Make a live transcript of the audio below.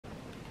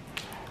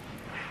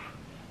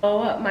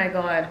Oh my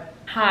god.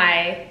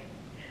 Hi.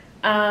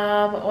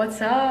 What's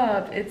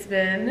up? It's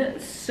been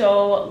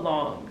so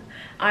long.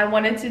 I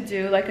wanted to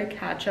do like a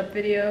catch-up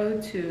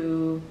video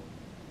to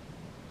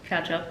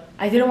catch up.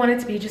 I didn't want it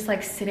to be just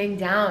like sitting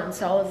down.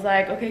 So I was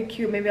like, okay,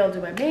 cute, maybe I'll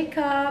do my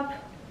makeup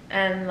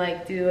and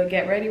like do a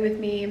get ready with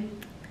me.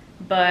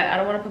 But I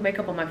don't want to put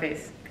makeup on my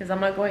face because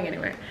I'm not going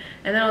anywhere.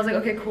 And then I was like,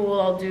 okay,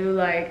 cool, I'll do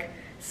like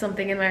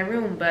something in my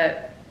room,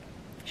 but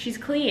she's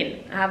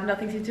clean. I have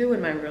nothing to do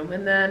in my room.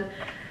 And then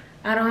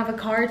I don't have a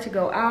car to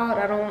go out.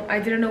 I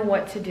didn't know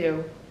what to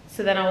do.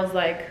 So then I was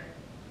like,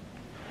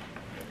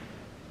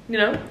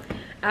 I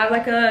have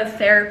like a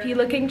therapy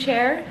looking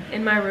chair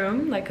in my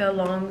room, like a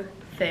long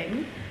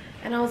thing.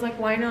 And I was like,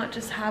 why not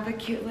just have a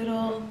cute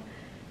little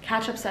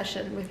catch up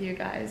session with you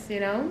guys,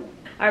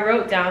 I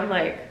wrote down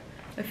like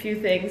a few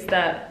things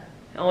that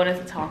I wanted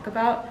to talk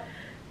about.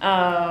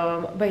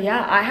 But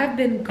yeah, I have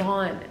been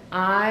gone.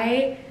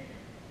 I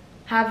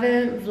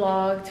haven't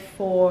vlogged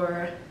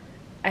for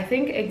I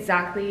think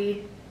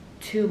exactly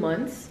 2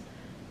 months.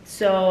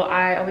 So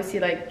I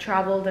obviously like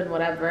traveled and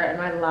whatever, and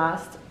my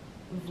last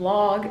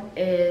vlog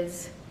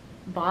is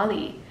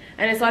Bali.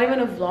 And it's not even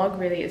a vlog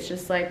really, it's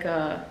just like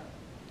a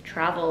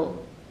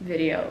travel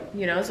video,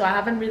 So I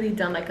haven't really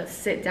done like a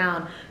sit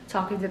down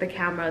talking to the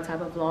camera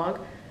type of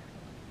vlog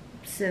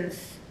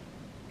since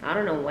I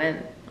don't know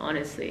when,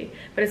 honestly,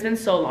 but it's been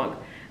so long.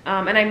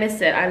 And I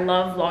miss it. I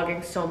love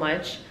vlogging so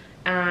much.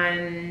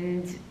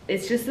 And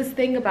it's just this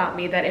thing about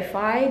me that if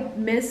I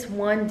miss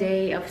one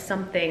day of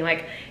something,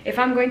 like if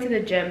I'm going to the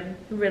gym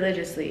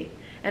religiously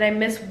and I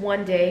miss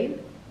one day,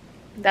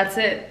 that's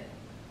it.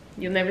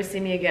 You'll never see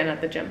me again at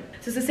the gym.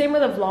 So it's the same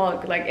with a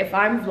vlog. Like if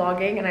I'm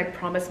vlogging and I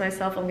promise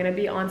myself I'm gonna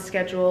be on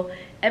schedule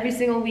every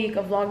single week,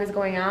 a vlog is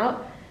going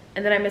out,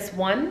 and then I miss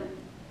one,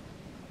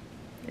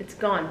 it's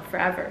gone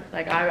forever.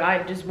 Like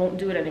I just won't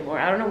do it anymore.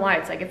 I don't know why.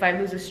 It's like if I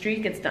lose a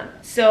streak, it's done.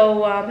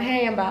 So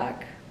hey, I'm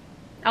back.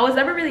 I was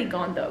never really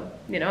gone though,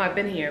 I've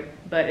been here,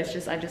 but it's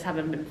just I just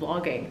haven't been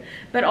vlogging.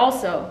 But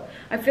also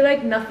I feel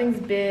like nothing's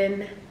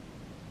been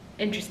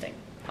interesting.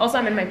 Also,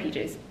 I'm in my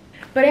PJs,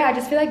 but yeah, I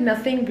just feel like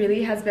nothing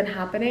really has been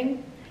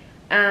happening.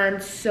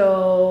 And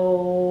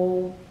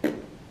so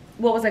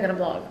what was I gonna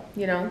vlog?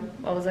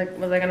 Was I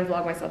gonna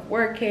vlog myself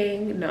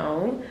working?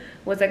 No.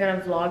 Was I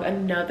gonna vlog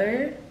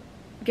another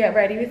get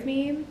ready with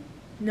me?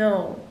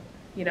 No.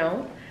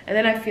 And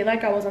then I feel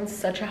like I was on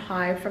such a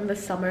high from the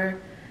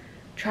summer,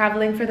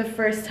 traveling for the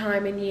first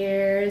time in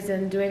years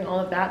and doing all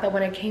of that, that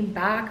when I came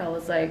back I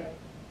was like,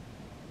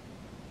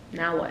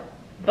 now what?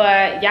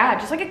 But yeah,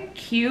 just like a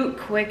cute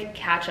quick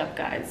catch up,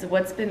 guys.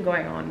 What's been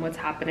going on? What's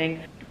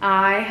happening?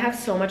 I have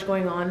so much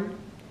going on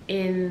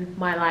in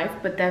my life,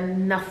 but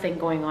then nothing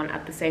going on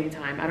at the same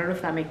time. I don't know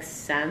if that makes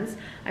sense.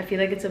 I feel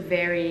like it's a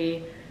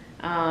very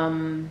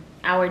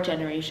our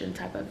generation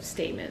type of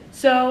statement.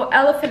 So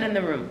elephant in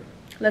the room,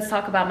 let's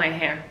talk about my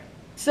hair.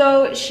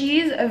 So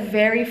she's a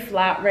very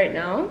flat right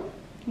now,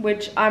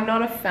 which I'm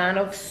not a fan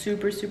of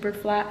super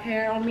flat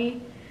hair on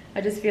me.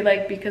 I just feel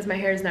like because my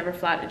hair is never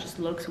flat, it just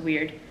looks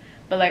weird.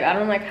 But like I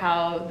don't like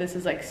how this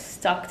is like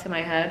stuck to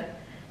my head,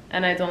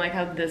 and I don't like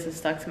how this is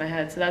stuck to my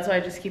head. So that's why I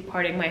just keep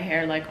parting my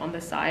hair like on the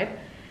side,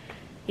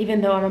 even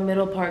though I'm a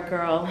middle part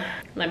girl.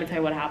 Let me tell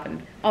you what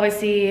happened.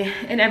 Obviously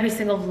in every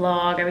single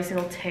vlog, every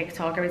single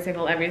TikTok, every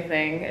single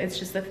everything, it's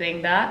just the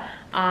thing that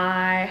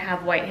I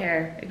have white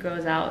hair. It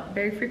grows out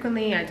very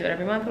frequently. I do it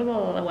every month, blah,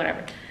 blah, blah,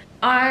 whatever.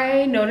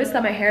 I noticed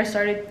that my hair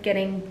started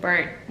getting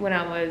burnt when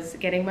I was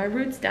getting my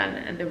roots done,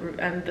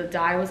 and the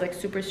dye was like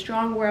super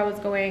strong where I was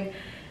going,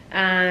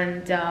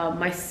 and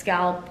my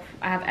scalp,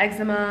 I have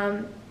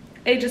eczema.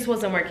 It just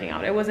wasn't working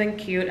out. It wasn't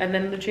cute. And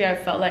then literally I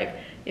felt like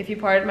if you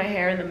parted my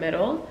hair in the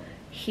middle,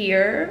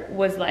 here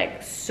was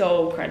like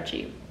so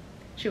crunchy.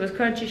 She was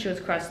crunchy, she was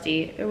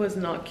crusty. It was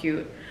not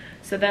cute.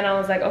 So then I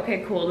was like,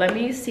 okay, cool, let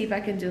me see if I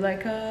can do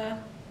like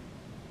a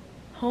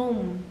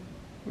home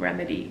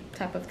remedy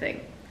type of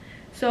thing.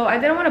 So I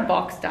didn't want to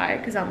box dye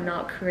because I'm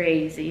not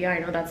crazy. I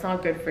know that's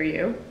not good for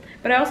you.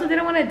 But I also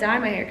didn't want to dye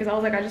my hair because I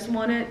was like, I just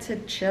want it to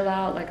chill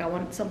out. Like I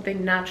want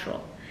something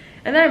natural.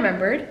 And then I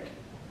remembered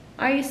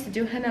I used to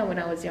do henna when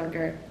I was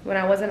younger. When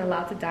I wasn't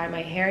allowed to dye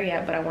my hair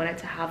yet, but I wanted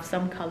to have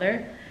some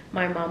color,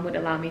 my mom would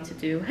allow me to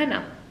do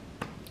henna.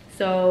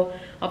 So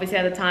obviously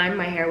at the time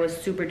my hair was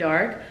super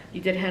dark.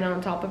 You did henna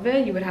on top of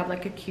it, you would have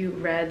like a cute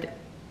red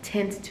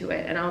tint to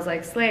it. And I was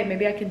like, slay,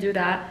 maybe I can do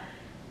that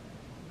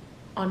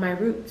on my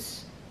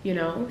roots.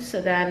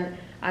 So then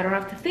I don't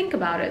have to think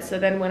about it. So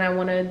then when I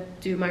want to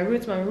do my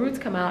roots, when my roots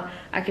come out,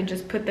 I can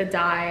just put the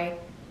dye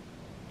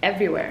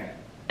everywhere,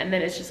 and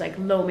then it's just like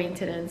low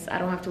maintenance. I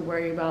don't have to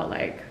worry about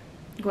like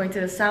going to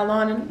the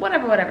salon and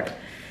whatever.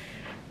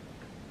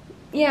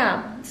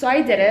 Yeah, so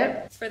I did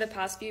it. For the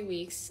past few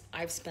weeks,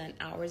 I've spent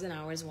hours and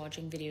hours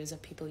watching videos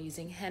of people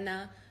using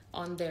henna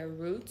on their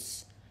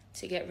roots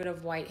to get rid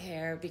of white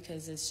hair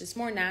because it's just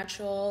more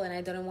natural, and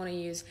I didn't want to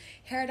use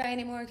hair dye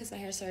anymore because my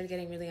hair started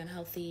getting really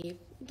unhealthy,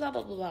 blah,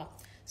 blah, blah, blah.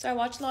 So I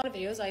watched a lot of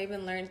videos. I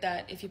even learned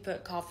that if you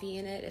put coffee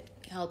in it,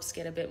 it helps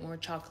get a bit more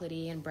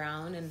chocolatey and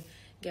brown and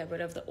get rid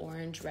of the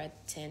orange red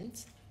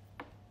tint.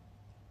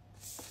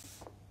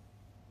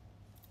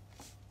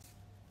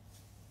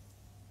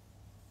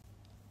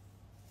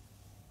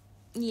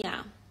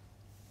 Yeah.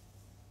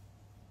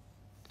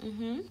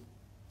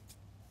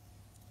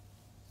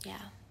 Yeah.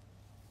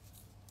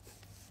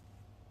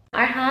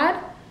 I had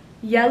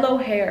yellow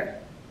hair.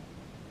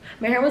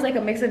 My hair was like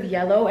a mix of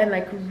yellow and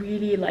like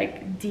really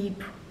like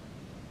deep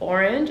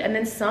orange, and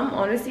then some,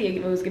 honestly,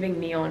 it was giving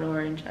neon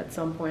orange at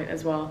some point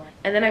as well.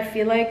 And then I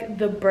feel like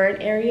the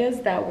burnt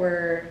areas that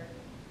were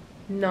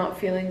not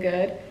feeling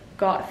good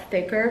got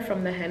thicker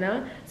from the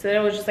henna, so that it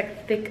was just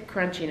like thick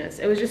crunchiness.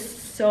 It was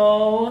just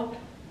so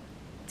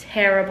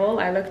terrible.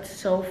 I looked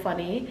so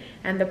funny.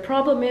 And the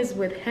problem is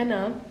with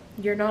henna,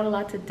 you're not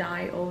allowed to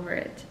dye over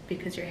it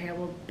because your hair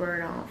will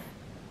burn off.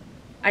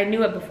 I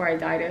knew it before I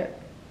dyed it,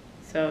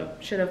 so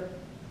should have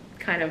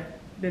kind of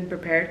been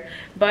prepared.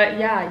 But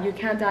yeah, you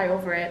can't dye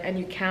over it and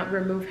you can't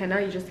remove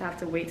henna. You just have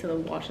to wait till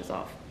it washes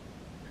off.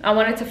 I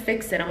wanted to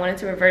fix it. I wanted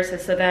to reverse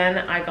it. So then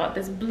I got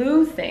this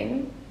blue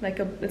thing, like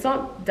it's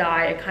not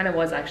dye, it kind of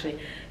was actually.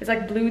 It's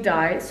like blue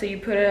dye. So you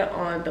put it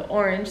on the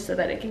orange so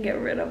that it can get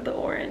rid of the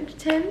orange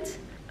tint.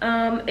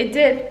 It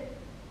did.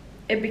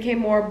 It became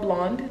more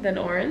blonde than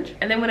orange.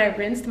 And then when I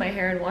rinsed my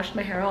hair and washed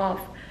my hair off,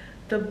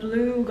 the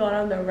blue got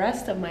on the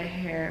rest of my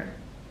hair.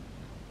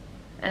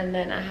 And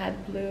then I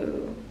had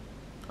blue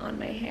on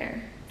my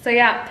hair. So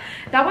yeah,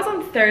 that was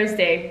on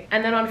Thursday.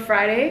 And then on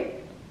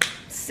Friday,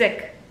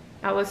 sick.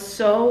 I was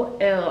so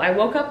ill. I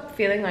woke up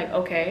feeling like,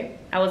 okay.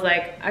 I was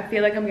like, I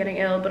feel like I'm getting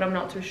ill, but I'm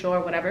not too sure,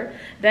 whatever.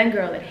 Then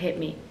girl, it hit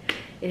me.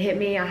 It hit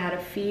me. I had a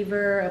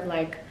fever of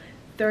like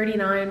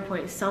 39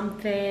 point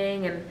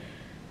something, and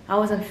I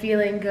wasn't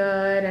feeling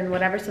good and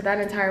whatever. So that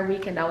entire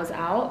weekend I was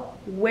out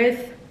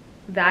with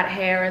that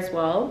hair as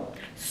well,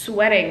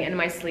 sweating in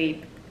my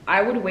sleep.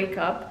 I would wake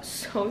up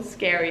so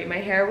scary. My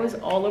hair was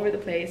all over the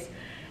place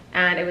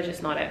and it was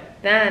just not it.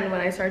 Then when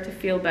I started to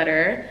feel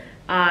better,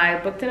 I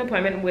booked an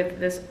appointment with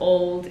this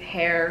old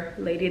hair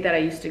lady that I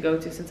used to go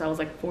to since I was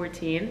like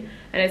 14.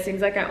 And it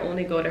seems like I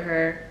only go to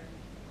her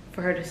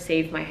for her to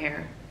save my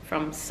hair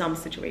from some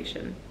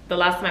situation. The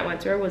last time I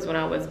went to her was when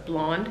I was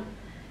blonde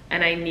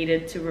and I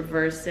needed to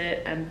reverse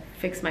it and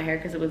fix my hair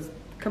because it was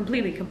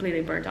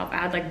completely burnt off. I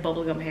had like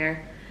bubblegum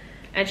hair.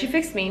 And she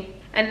fixed me.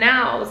 And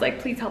now I was like,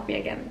 please help me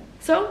again.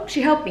 So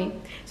she helped me.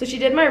 So she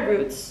did my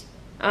roots,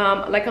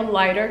 like a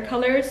lighter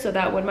color, so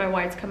that when my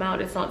whites come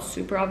out, it's not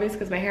super obvious,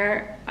 because my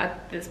hair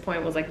at this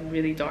point was like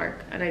really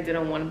dark and I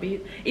didn't want to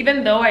be,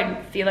 even though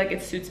I feel like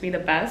it suits me the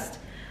best,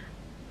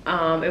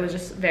 it was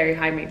just very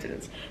high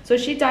maintenance. So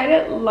she dyed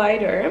it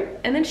lighter,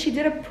 and then she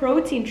did a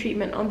protein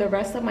treatment on the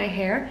rest of my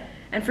hair,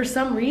 and for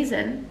some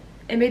reason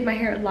it made my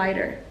hair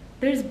lighter.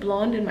 There's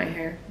blonde in my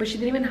hair, but she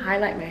didn't even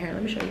highlight my hair.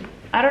 Let me show you.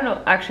 I don't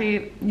know,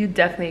 actually you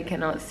definitely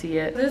cannot see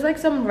it. There's like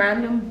some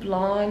random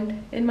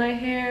blonde in my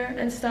hair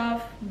and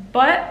stuff,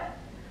 but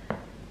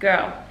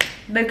girl,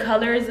 the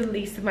color is the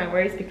least of my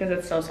worries because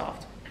it's so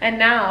soft. And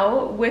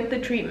now with the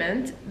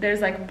treatment,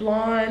 there's like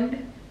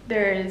blonde,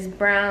 there's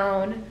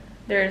brown,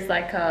 there's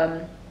like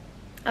I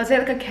would say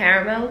like a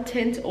caramel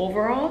tint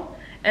overall,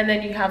 and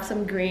then you have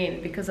some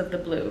green because of the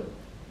blue.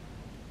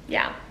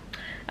 Yeah,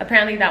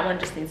 apparently that one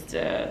just needs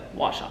to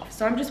wash off,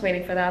 so I'm just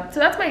waiting for that.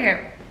 So that's my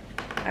hair.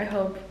 I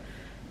hope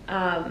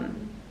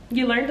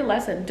you learned a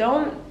lesson.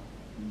 Don't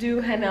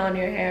do henna on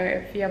your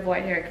hair if you have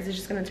white hair, because it's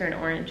just gonna turn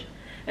orange.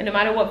 And no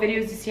matter what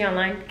videos you see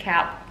online,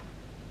 cap.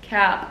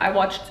 I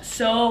watched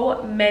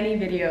so many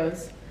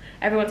videos.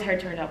 Everyone's hair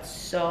turned out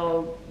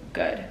so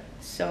good,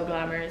 so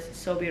glamorous,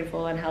 so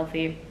beautiful and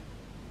healthy.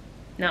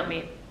 Not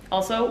me.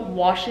 Also,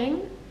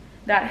 washing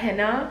that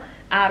henna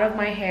out of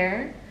my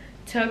hair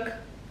took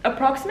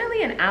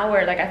approximately an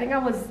hour. Like I think I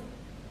was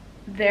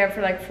there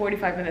for like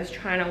 45 minutes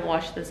trying to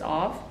wash this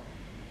off,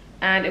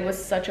 and it was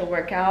such a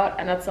workout.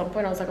 And at some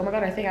point I was like, oh my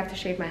god, I think I have to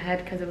shave my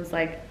head because it was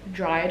like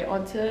dried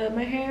onto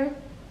my hair.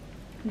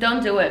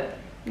 Don't do it,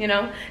 you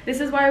know. This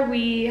is why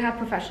we have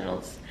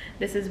professionals.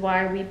 This is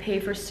why we pay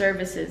for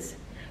services,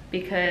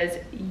 because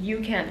you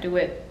can't do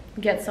it.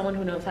 Get someone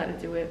who knows how to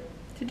do it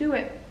to do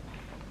it.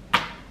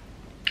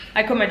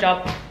 I quit my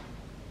job.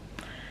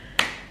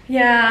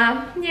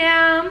 Yeah.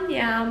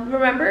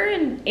 Remember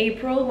in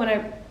April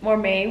when or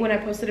May when I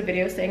posted a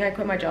video saying I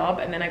quit my job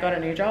and then I got a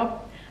new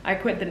job? I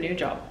quit the new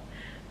job.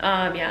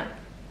 Yeah.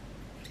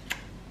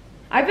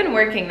 I've been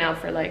working now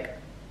for like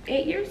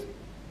 8 years.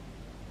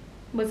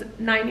 Was it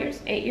 9 years?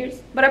 8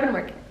 years? But I've been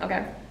working,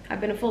 okay? I've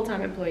been a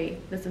full-time employee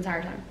this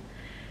entire time.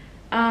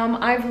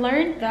 I've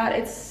learned that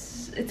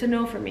it's a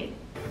no for me.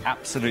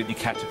 Absolutely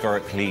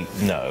categorically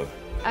no.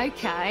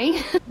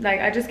 Okay. Like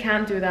I just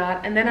can't do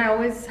that. And then I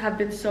always have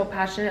been so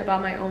passionate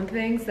about my own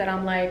things that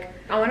I'm like,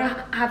 I want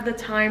to have the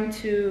time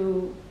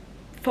to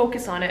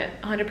focus on it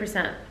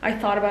 100%. I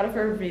thought about it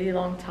for a really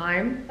long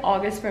time.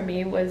 August for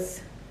me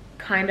was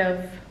kind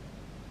of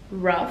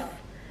rough,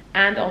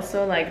 and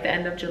also like the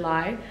end of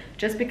July,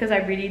 just because I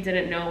really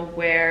didn't know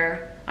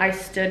where I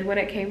stood when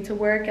it came to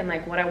work and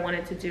like what I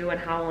wanted to do and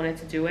how I wanted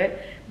to do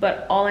it.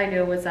 But all I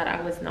knew was that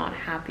I was not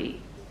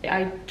happy.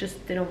 I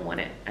just didn't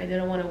want it. I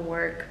didn't want to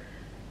work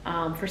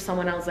for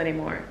someone else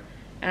anymore.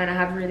 And I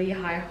have really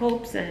high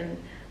hopes, and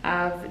I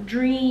have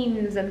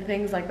dreams and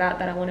things like that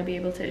that I want to be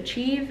able to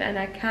achieve, and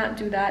I can't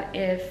do that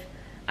if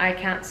I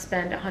can't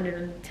spend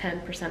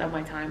 110% of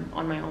my time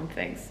on my own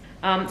things.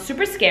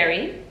 Super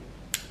scary.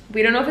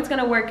 We don't know if it's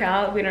gonna work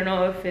out. We don't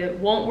know if it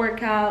won't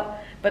work out,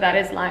 but that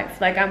is life.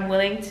 Like, I'm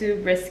willing to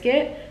risk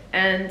it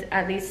and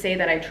at least say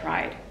that I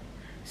tried.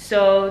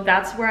 So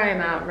that's where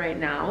I'm at right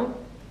now.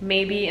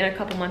 Maybe in a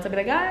couple months I'll be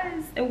like,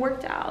 guys, it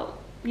worked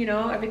out. You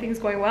know, everything's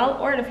going well.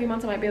 Or in a few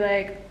months I might be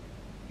like,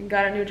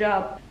 got a new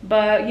job.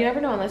 But you never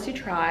know unless you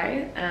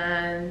try.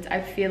 And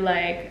I feel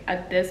like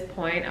at this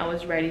point I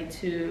was ready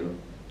to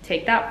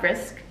take that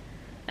risk.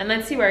 And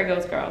let's see where it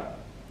goes, girl.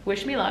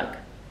 Wish me luck.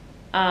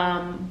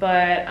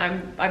 But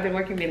I've been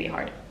working really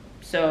hard.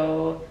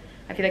 So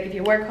I feel like if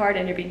you work hard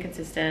and you're being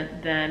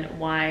consistent, then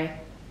why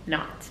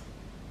not?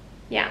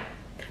 Yeah.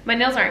 My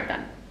nails aren't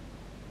done.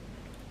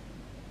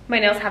 My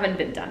nails haven't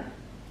been done.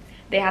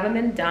 They haven't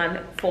been done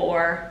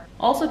for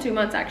also 2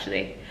 months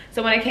actually.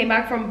 So when I came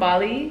back from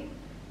Bali,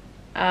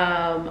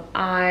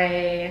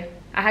 I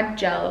had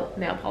gel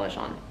nail polish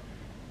on.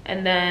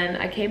 And then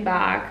I came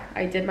back,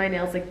 I did my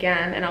nails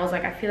again, and I was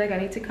like, I feel like I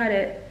need to cut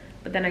it,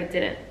 but then I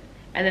didn't.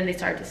 And then they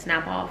started to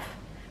snap off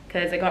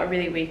because it got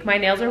really weak. My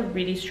nails are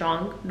really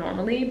strong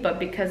normally, but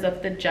because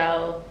of the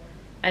gel,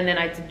 and then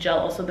I did gel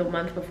also the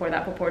month before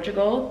that for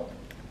Portugal,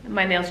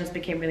 my nails just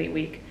became really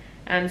weak.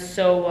 And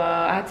so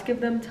I had to give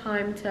them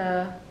time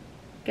to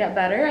get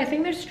better. I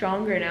think they're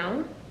stronger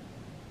now.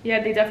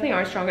 Yeah, they definitely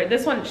are stronger.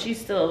 This one, she's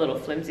still a little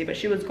flimsy, but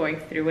she was going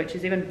through it.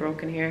 She's even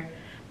broken here.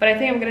 But I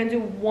think I'm gonna do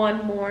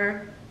one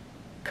more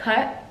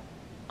cut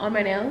on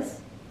my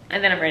nails,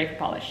 and then I'm ready for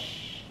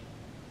polish.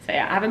 So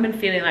yeah, I haven't been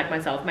feeling like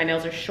myself. My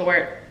nails are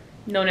short,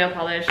 no nail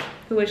polish.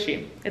 Who is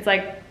she? It's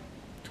like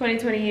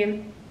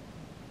 2020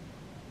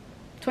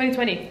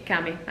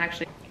 Cami,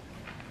 actually.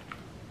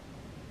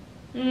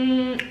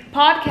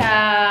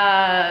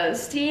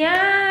 Podcast,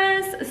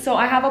 yes. So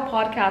I have a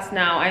podcast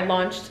now. I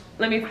launched,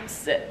 let me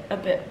sit a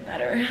bit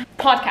better.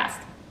 Podcast.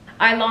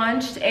 I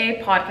launched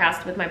a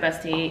podcast with my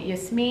bestie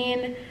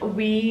Yasmin.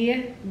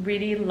 We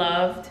really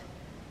loved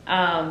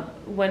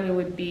when we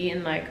would be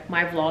in like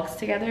my vlogs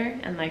together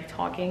and like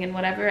talking and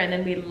whatever, and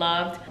then we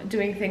loved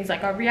doing things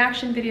like our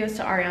reaction videos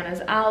to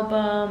Ariana's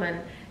album and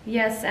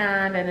Yes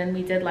and then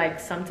we did like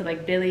some to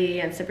like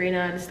Billy and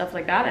Sabrina and stuff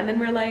like that. And then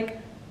we're like,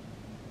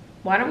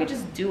 why don't we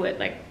just do it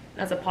like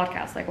as a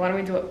podcast? Like, why don't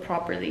we do it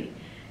properly?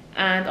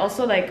 And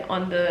also like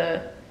on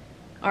the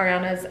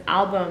Ariana's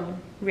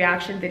album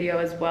reaction video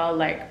as well,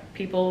 like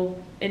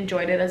people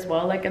enjoyed it as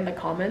well, like in the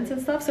comments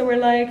and stuff. So we're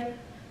like,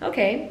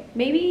 okay,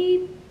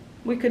 maybe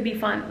we could be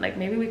fun. Like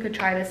maybe we could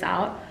try this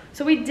out.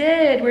 So we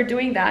did, we're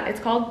doing that. It's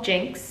called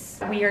Jinx.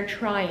 We are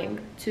trying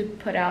to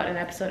put out an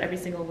episode every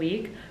single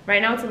week.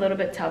 Right now it's a little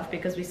bit tough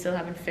because we still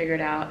haven't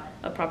figured out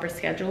a proper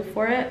schedule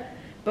for it.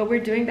 But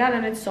we're doing that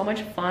and it's so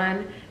much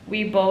fun.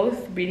 We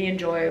both really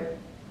enjoy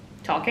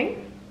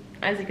talking,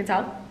 as you can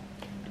tell.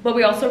 But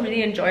we also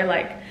really enjoy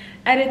like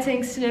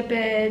editing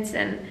snippets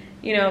and,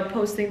 you know,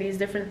 posting these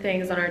different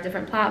things on our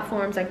different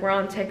platforms. Like we're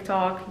on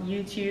TikTok,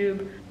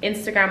 YouTube,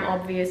 Instagram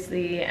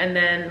obviously, and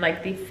then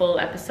like the full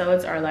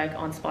episodes are like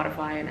on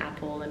Spotify and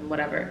Apple and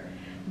whatever.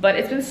 But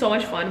it's been so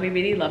much fun. We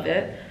really love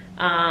it.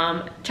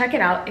 Check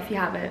it out if you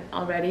haven't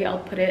already. I'll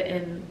put it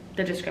in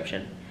the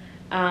description.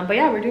 But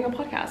yeah, we're doing a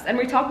podcast and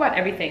we talk about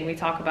everything. We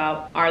talk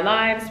about our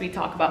lives, we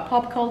talk about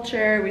pop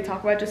culture, we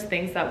talk about just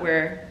things that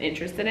we're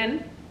interested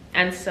in.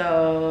 And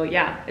so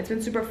yeah, it's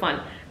been super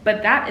fun.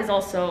 But that is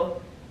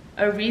also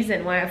a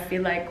reason why I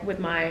feel like with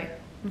my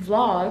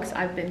vlogs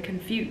I've been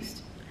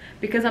confused,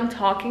 because I'm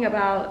talking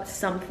about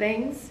some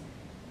things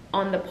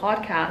on the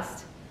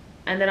podcast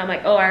and then I'm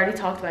like, oh, I already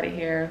talked about it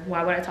here,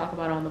 why would I talk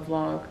about it on the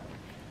vlog?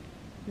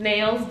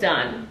 Nails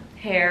done,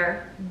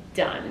 hair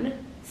done,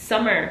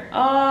 summer,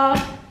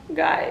 oh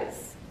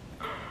guys,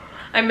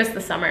 I miss the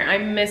summer. I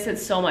miss it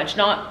so much.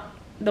 Not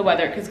the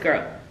weather, because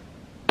girl,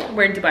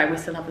 we're in Dubai, we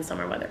still have the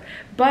summer weather,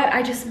 but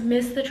I just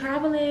miss the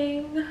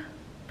traveling.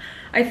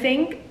 I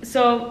think,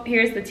 so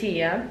here's the tea,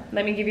 yeah?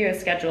 Let me give you a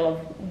schedule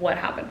of what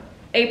happened.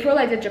 April,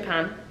 I did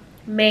Japan.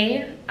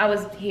 May, I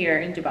was here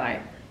in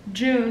Dubai.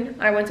 June,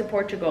 I went to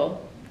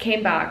Portugal,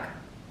 came back,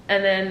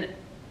 and then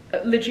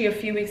literally a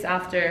few weeks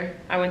after,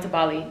 I went to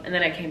Bali, and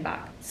then I came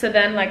back. So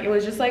then, like, it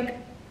was just like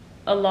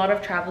a lot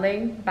of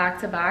traveling back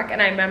to back. And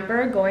I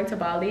remember going to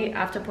Bali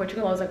after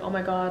Portugal, I was like, oh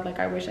my God, like,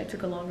 I wish I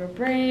took a longer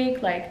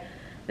break. Like,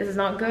 this is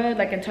not good.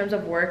 Like, in terms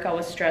of work, I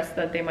was stressed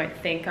that they might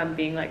think I'm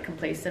being like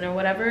complacent or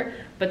whatever.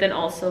 But then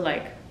also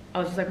like, I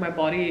was just like, my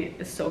body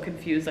is so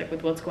confused like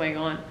with what's going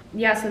on.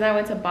 Yeah, so then I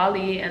went to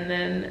Bali, and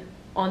then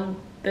on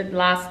the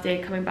last day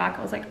coming back,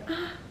 I was like,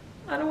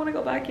 I don't want to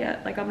go back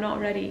yet. Like, I'm not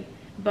ready.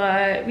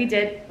 But we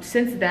did.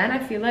 Since then, I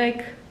feel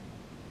like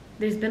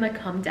there's been a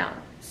come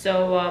down.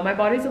 So my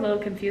body's a little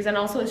confused, and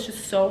also it's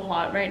just so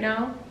hot right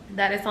now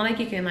that it's not like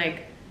you can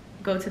like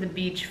go to the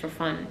beach for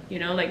fun, you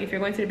know? Like if you're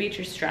going to the beach,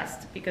 you're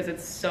stressed because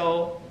it's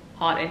so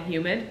hot and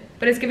humid.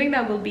 But it's giving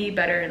that will be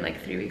better in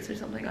like 3 weeks or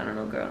something. I don't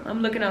know, girl.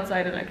 I'm looking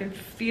outside and I can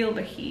feel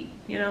the heat,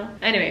 you know?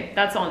 Anyway,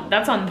 that's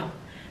on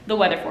the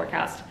weather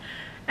forecast.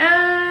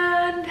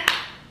 And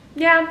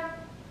yeah,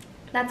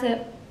 that's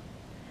it.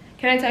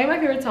 Can I tell you my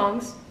favorite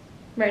songs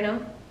right now?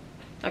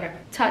 Okay.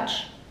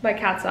 Touch by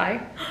Cat's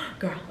Eye.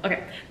 Girl,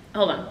 okay,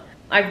 hold on.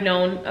 I've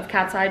known of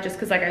Cat's Eye just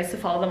because like I used to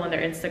follow them on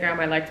their Instagram.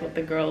 I liked what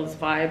the girls'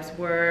 vibes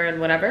were and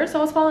whatever, so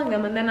I was following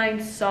them, and then I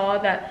saw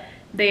that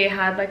they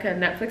had like a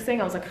Netflix thing.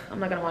 I was like, I'm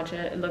not gonna watch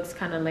it. It looks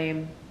kind of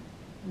lame.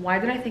 Why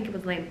did I think it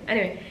was lame?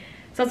 Anyway,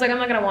 so I was like, I'm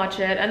not gonna watch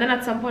it. And then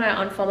at some point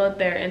I unfollowed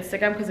their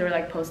Instagram because they were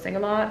like posting a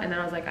lot, and then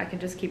I was like, I can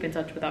just keep in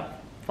touch without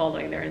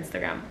following their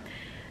Instagram.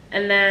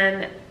 And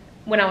then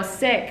when I was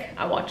sick,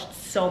 I watched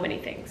so many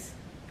things.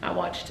 I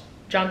watched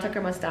John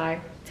Tucker Must Die,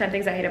 10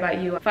 Things I Hate About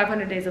You,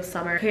 500 Days of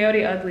Summer,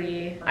 Coyote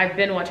Ugly. I've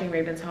been watching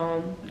Raven's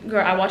Home.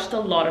 Girl, I watched a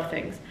lot of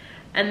things.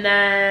 And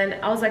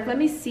then I was like, let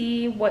me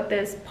see what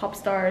this pop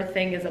star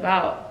thing is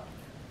about.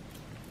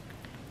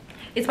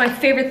 It's my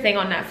favorite thing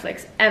on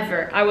Netflix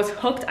ever. I was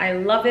hooked. I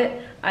love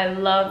it. I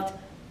loved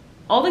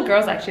all the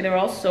girls, actually. They were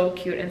all so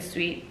cute and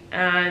sweet,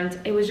 and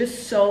it was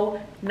just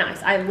so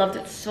nice. I loved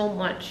it so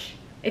much.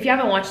 If you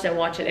haven't watched it,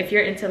 watch it. If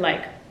you're into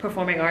like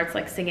performing arts,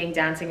 like singing,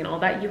 dancing and all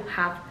that, you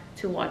have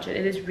to watch it.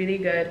 It is really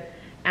good.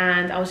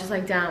 And I was just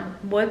like, damn,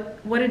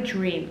 what a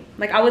dream.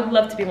 Like, I would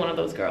love to be one of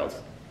those girls,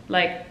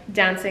 like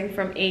dancing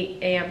from 8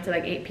 a.m. to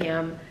like 8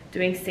 p.m,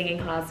 doing singing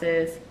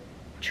classes,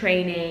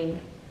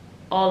 training,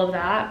 all of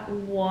that.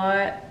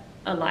 What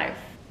a life.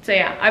 So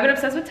yeah, I've been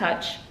obsessed with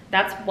Touch.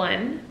 That's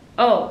one.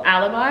 Oh,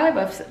 Alibi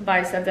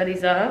by Steph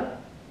Daddy's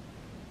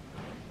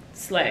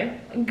Slay.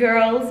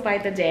 Girls by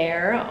The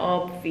Dare,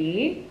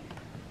 obvi.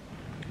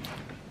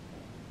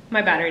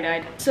 My battery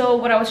died. So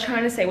what I was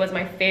trying to say was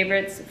my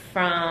favorites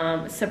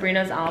from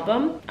Sabrina's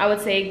album. I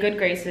would say Good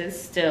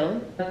Graces still,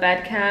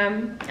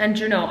 Bedcam, and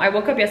Juno. I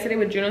woke up yesterday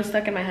with Juno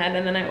stuck in my head,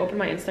 and then I opened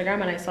my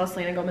Instagram and I saw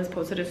Selena Gomez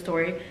posted a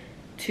story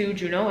to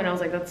Juno, and I was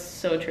like, that's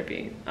so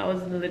trippy. I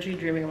was literally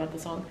dreaming about the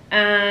song.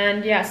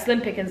 And yeah, Slim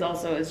Pickens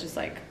also is just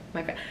like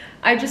my favorite.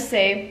 I just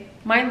say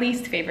my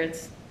least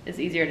favorites is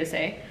easier to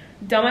say.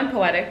 Dumb and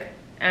Poetic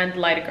and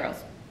Lighted Girls.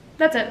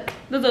 That's it.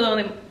 Those are the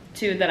only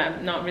two that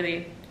I'm not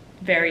really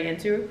very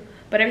into,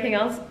 but everything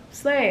else,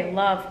 slay,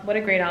 love. What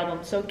a great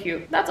album, so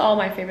cute. That's all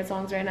my favorite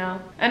songs right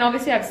now. And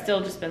obviously I've still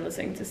just been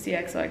listening to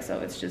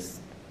CXOXO. It's just,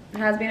 it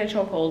has been a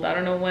chokehold. I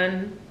don't know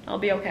when I'll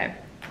be okay.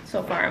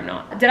 So far I'm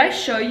not. Did I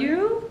show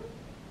you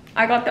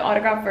I got the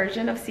autographed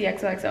version of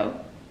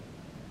CXOXO?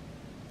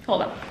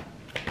 Hold up,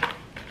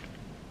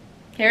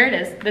 here it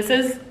is. This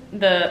is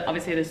the,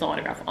 obviously there's no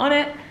autograph on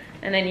it,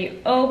 and then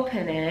you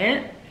open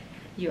it,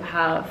 you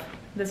have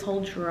this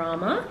whole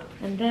drama,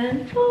 and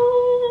then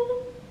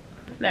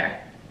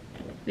there.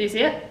 Do you see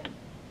it?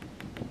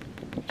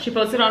 She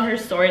posted on her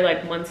story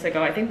like months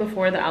ago, I think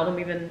before the album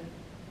even,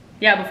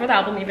 yeah, before the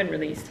album even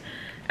released.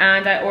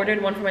 And I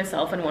ordered one for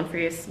myself and one for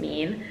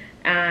Yasmin,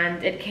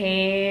 and it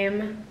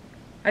came,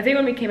 I think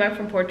when we came back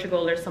from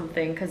Portugal or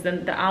something, because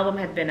then the album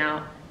had been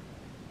out,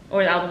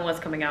 or the album was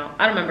coming out,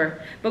 I don't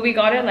remember, but we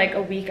got it like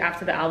a week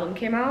after the album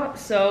came out.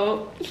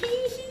 So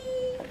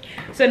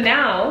so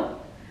now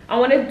I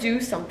want to do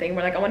something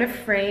where like I want to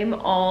frame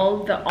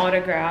all the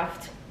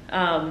autographed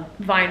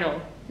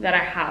vinyl that I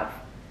have.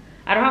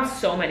 I don't have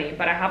so many,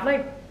 but I have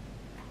like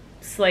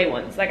slay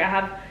ones. Like I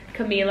have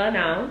Camilla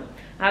now,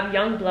 I have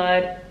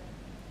Youngblood,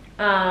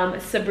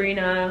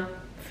 Sabrina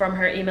from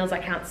her Emails I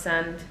Can't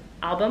Send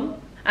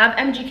album. I have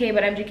MGK,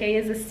 but MGK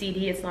is a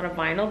CD, it's not a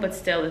vinyl, but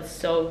still it's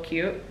so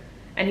cute.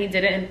 And he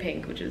did it in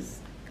pink, which is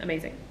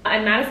amazing.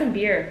 And Madison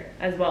Beer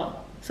as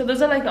well. So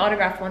those are like the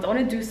autographed ones. I want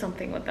to do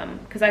something with them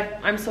because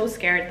I'm so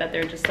scared that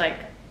they're just like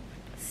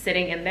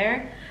sitting in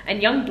there.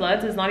 And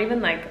Youngbloods is not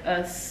even like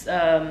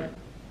a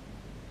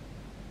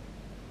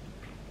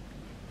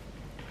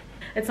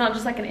it's not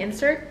just like an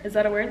insert, is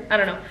that a word? I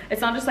don't know.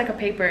 It's not just like a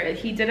paper.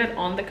 He did it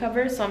on the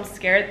cover, so I'm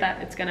scared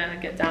that it's gonna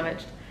get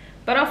damaged.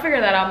 But I'll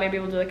figure that out. Maybe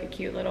we'll do like a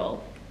cute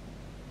little,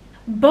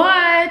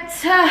 but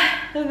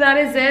that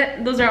is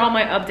it. Those are all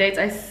my updates.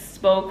 I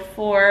spoke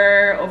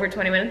for over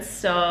 20 minutes,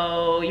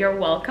 so you're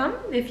welcome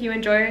if you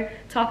enjoy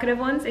talkative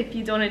ones. If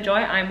you don't enjoy,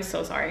 I'm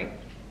so sorry.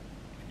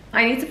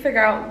 I need to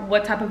figure out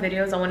what type of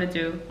videos I want to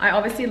do. I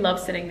obviously love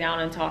sitting down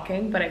and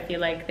talking, but I feel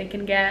like they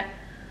can get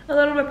a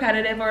little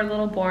repetitive or a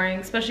little boring,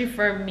 especially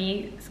for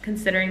me,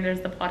 considering there's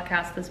the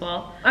podcast as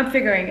well. I'm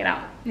figuring it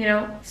out, you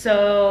know?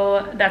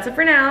 So that's it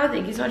for now.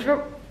 Thank you so much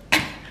for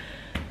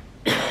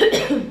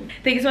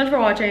thank you so much for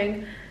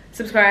watching.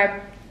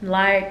 Subscribe,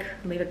 like,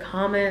 leave a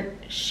comment,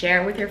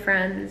 share with your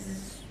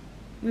friends,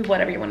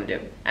 whatever you want to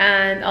do.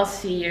 And I'll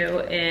see you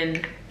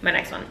in my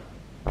next one.